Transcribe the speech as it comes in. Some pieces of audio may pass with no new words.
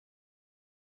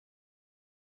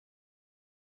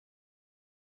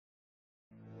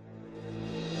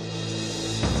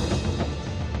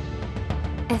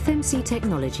FMC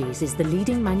Technologies is the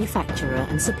leading manufacturer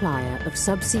and supplier of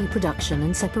subsea production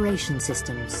and separation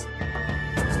systems.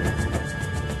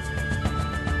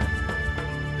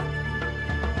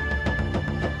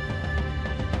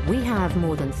 We have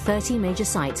more than 30 major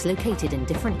sites located in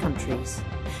different countries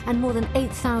and more than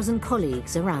 8,000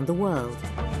 colleagues around the world.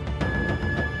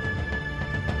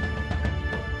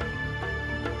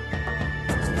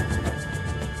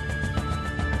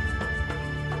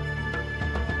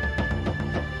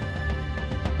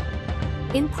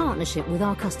 In partnership with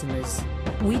our customers,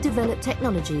 we develop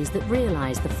technologies that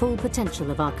realize the full potential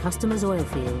of our customers' oil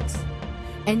fields,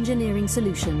 engineering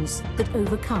solutions that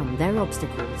overcome their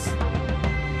obstacles.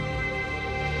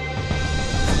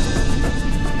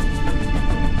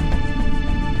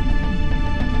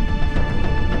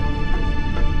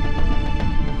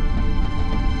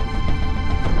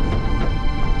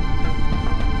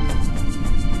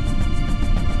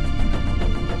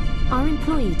 Our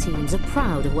employee teams are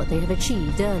proud of what they have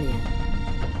achieved earlier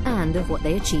and of what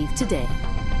they achieve today.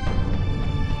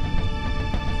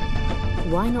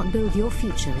 Why not build your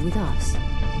future with us?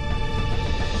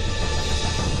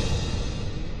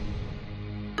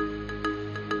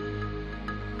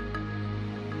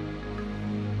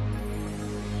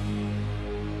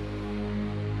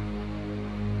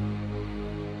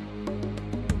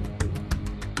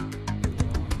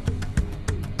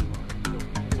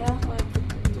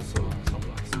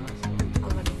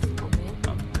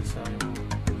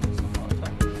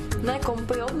 Når jeg kommer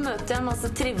på jobb, møter jeg masse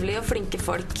trivelige og flinke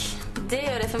folk. Det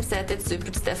gjør FMC til et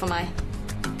supert sted for meg.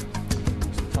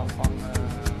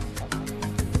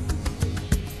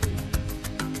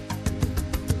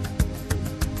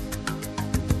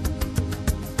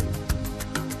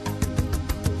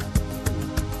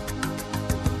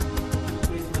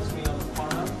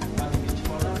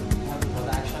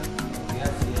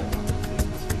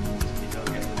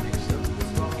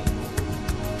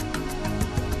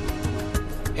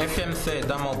 FMC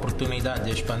dá-me a oportunidade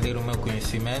de expandir o meu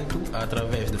conhecimento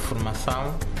através de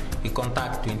formação e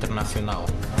contacto internacional.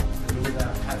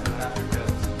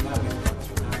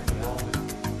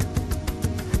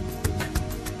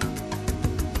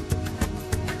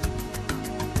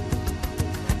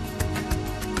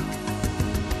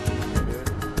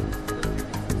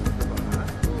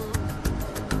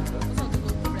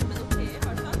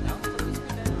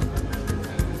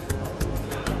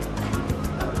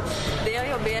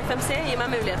 I FMC gir meg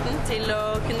muligheten til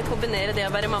å kunne kombinere det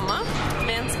å være mamma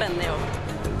med en spennende jobb.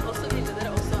 Og så ville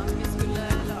dere også at vi skulle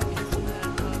lage sånne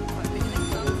parkbygninger,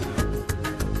 ikke sant?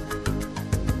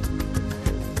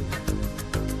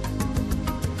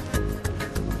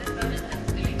 Dette er en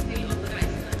henstilling til alle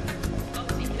reisende. Av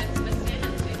sikkerhetsmessige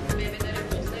hensyn ber vi dere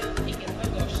påse at ingen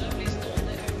bagasje blir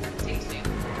stående uten tilsyn.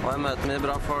 Og jeg møter mye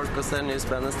bra folk og ser nye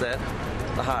spennende steder.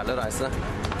 Det er herlig å reise.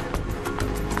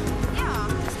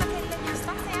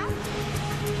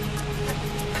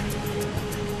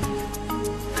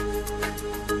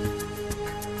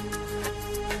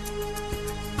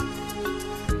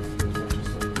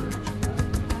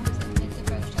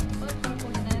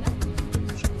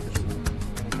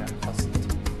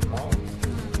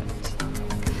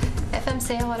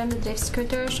 FMC har en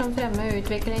bedriftskultur som fremmer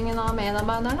utviklingen av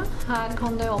medarbeiderne. Her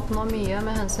kan du oppnå mye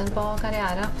med hensyn på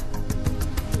karriere.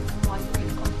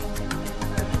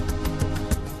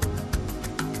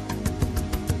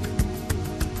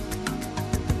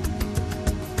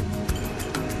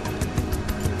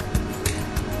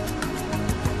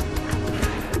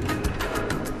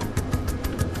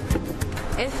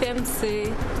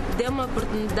 FMC deu uma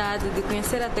oportunidade de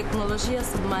conhecer a tecnologia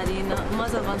submarina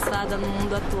mais avançada no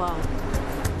mundo atual.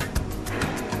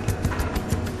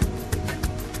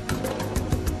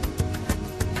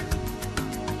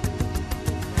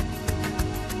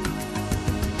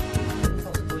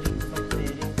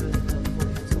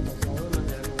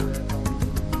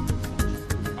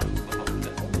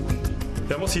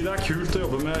 Jeg må si det er kult å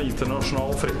jobbe med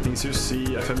internasjonal forretningshus i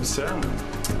FMC.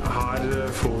 Her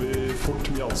får vi fort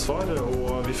mye ansvar,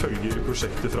 og vi følger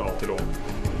prosjektet fra A til Å.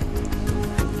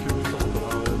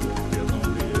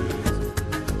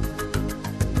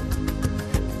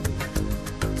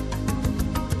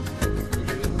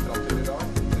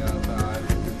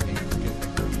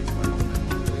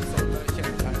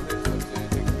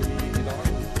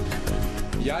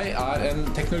 Jeg er en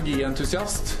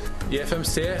teknologientusiast. I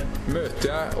FMC møter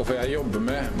jeg og får jeg jobbe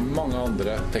med mange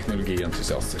andre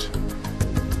teknologientusiaster.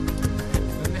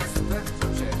 Det neste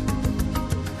som skjer.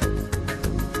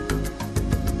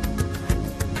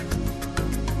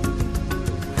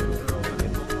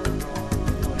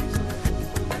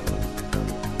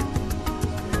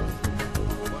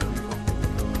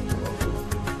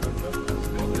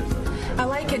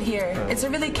 here. It's a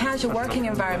really casual working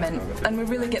environment, and we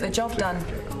really get the job done.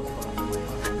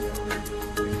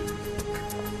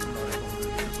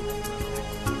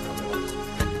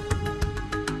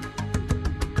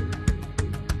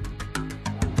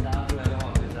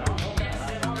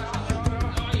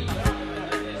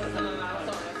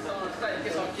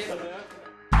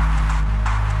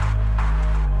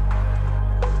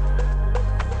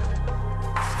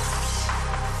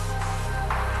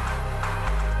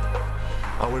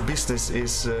 Our business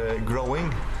is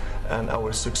growing, and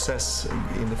our success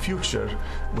in the future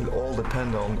will all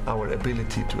depend on our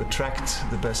ability to attract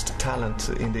the best talent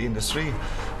in the industry,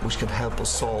 which can help us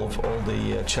solve all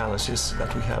the challenges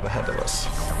that we have ahead of us.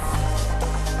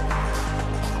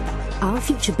 Our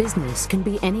future business can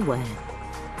be anywhere,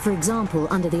 for example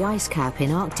under the ice cap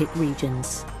in Arctic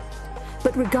regions.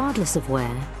 But regardless of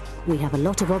where, we have a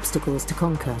lot of obstacles to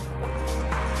conquer.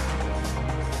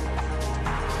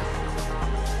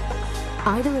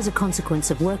 Either as a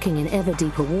consequence of working in ever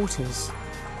deeper waters,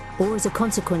 or as a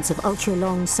consequence of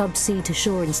ultra-long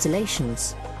sub-sea-to-shore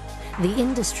installations, the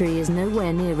industry is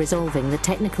nowhere near resolving the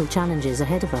technical challenges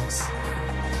ahead of us.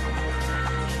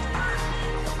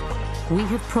 We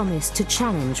have promised to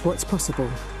challenge what's possible,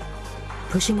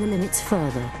 pushing the limits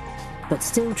further, but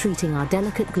still treating our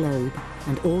delicate globe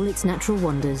and all its natural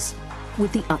wonders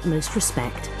with the utmost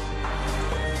respect.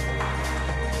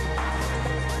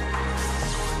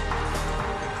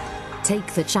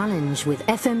 Take the challenge with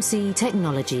FMC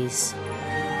Technologies.